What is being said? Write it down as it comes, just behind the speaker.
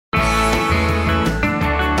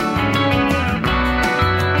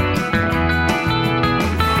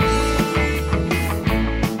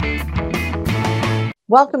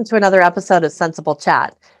Welcome to another episode of Sensible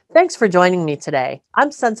Chat. Thanks for joining me today.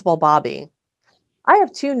 I'm Sensible Bobby. I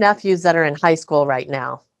have two nephews that are in high school right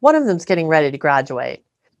now. One of them's getting ready to graduate.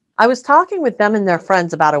 I was talking with them and their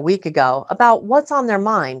friends about a week ago about what's on their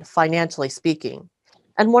mind, financially speaking.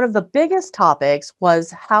 And one of the biggest topics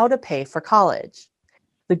was how to pay for college.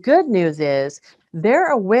 The good news is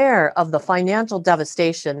they're aware of the financial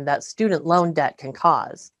devastation that student loan debt can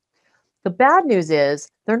cause. The bad news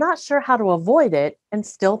is they're not sure how to avoid it and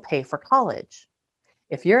still pay for college.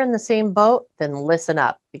 If you're in the same boat, then listen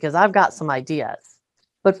up because I've got some ideas.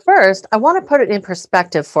 But first, I want to put it in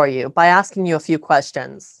perspective for you by asking you a few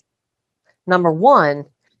questions. Number one,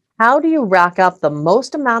 how do you rack up the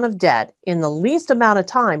most amount of debt in the least amount of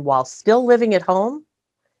time while still living at home?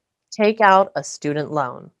 Take out a student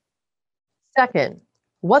loan. Second,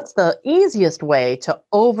 what's the easiest way to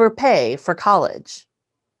overpay for college?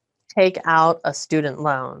 Take out a student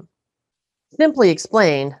loan. Simply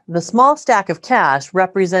explained, the small stack of cash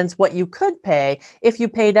represents what you could pay if you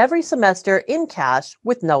paid every semester in cash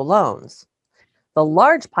with no loans. The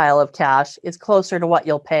large pile of cash is closer to what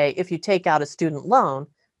you'll pay if you take out a student loan,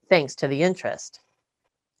 thanks to the interest.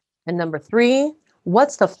 And number three,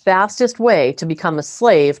 what's the fastest way to become a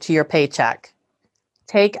slave to your paycheck?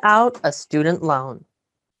 Take out a student loan.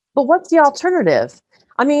 But what's the alternative?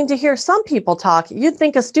 I mean, to hear some people talk, you'd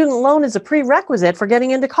think a student loan is a prerequisite for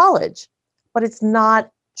getting into college. But it's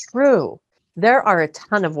not true. There are a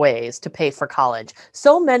ton of ways to pay for college.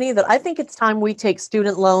 So many that I think it's time we take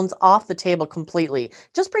student loans off the table completely.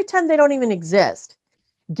 Just pretend they don't even exist.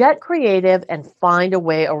 Get creative and find a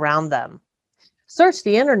way around them. Search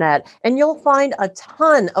the internet and you'll find a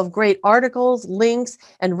ton of great articles, links,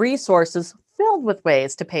 and resources filled with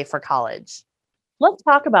ways to pay for college. Let's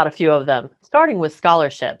talk about a few of them, starting with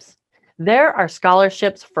scholarships. There are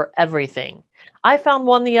scholarships for everything. I found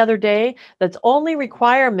one the other day that's only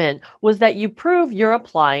requirement was that you prove you're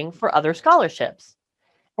applying for other scholarships.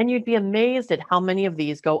 And you'd be amazed at how many of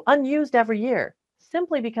these go unused every year,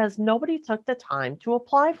 simply because nobody took the time to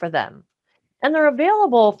apply for them. And they're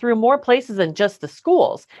available through more places than just the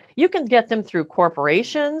schools. You can get them through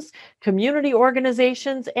corporations, community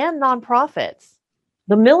organizations, and nonprofits.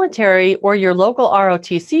 The military or your local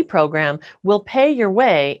ROTC program will pay your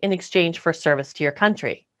way in exchange for service to your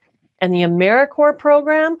country. And the AmeriCorps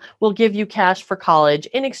program will give you cash for college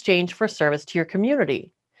in exchange for service to your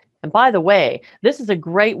community. And by the way, this is a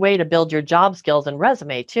great way to build your job skills and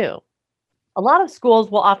resume too. A lot of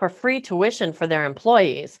schools will offer free tuition for their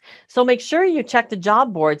employees, so make sure you check the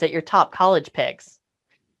job boards at your top college picks.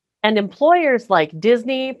 And employers like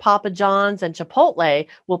Disney, Papa John's, and Chipotle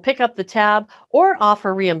will pick up the tab or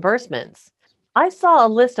offer reimbursements. I saw a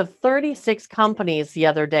list of 36 companies the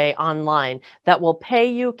other day online that will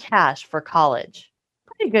pay you cash for college.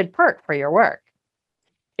 Pretty good perk for your work.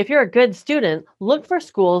 If you're a good student, look for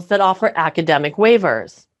schools that offer academic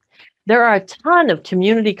waivers. There are a ton of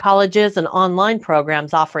community colleges and online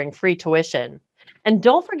programs offering free tuition. And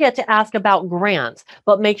don't forget to ask about grants,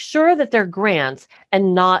 but make sure that they're grants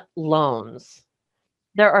and not loans.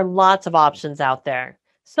 There are lots of options out there,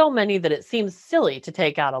 so many that it seems silly to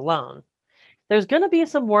take out a loan. There's going to be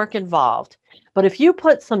some work involved, but if you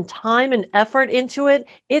put some time and effort into it,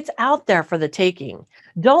 it's out there for the taking.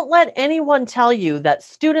 Don't let anyone tell you that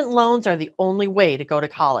student loans are the only way to go to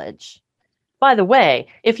college. By the way,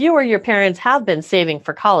 if you or your parents have been saving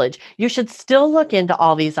for college, you should still look into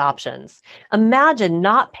all these options. Imagine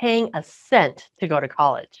not paying a cent to go to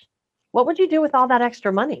college. What would you do with all that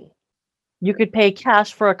extra money? You could pay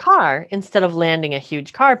cash for a car instead of landing a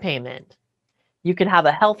huge car payment. You could have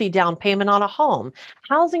a healthy down payment on a home.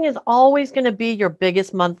 Housing is always going to be your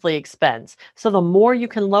biggest monthly expense, so the more you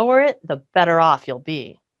can lower it, the better off you'll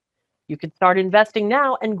be. You could start investing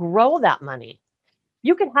now and grow that money.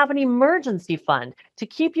 You could have an emergency fund to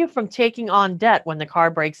keep you from taking on debt when the car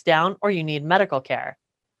breaks down or you need medical care.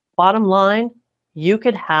 Bottom line, you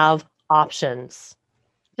could have options.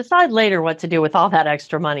 Decide later what to do with all that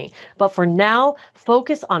extra money, but for now,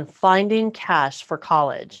 focus on finding cash for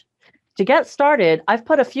college. To get started, I've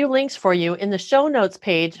put a few links for you in the show notes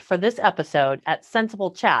page for this episode at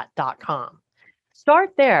sensiblechat.com.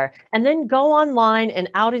 Start there and then go online and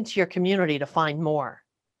out into your community to find more.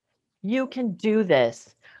 You can do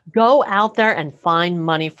this. Go out there and find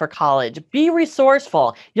money for college. Be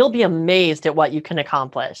resourceful. You'll be amazed at what you can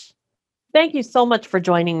accomplish. Thank you so much for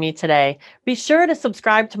joining me today. Be sure to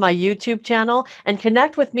subscribe to my YouTube channel and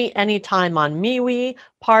connect with me anytime on MeWe,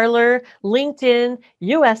 Parler, LinkedIn,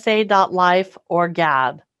 USA.life, or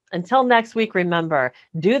Gab. Until next week, remember,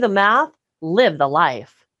 do the math, live the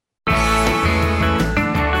life.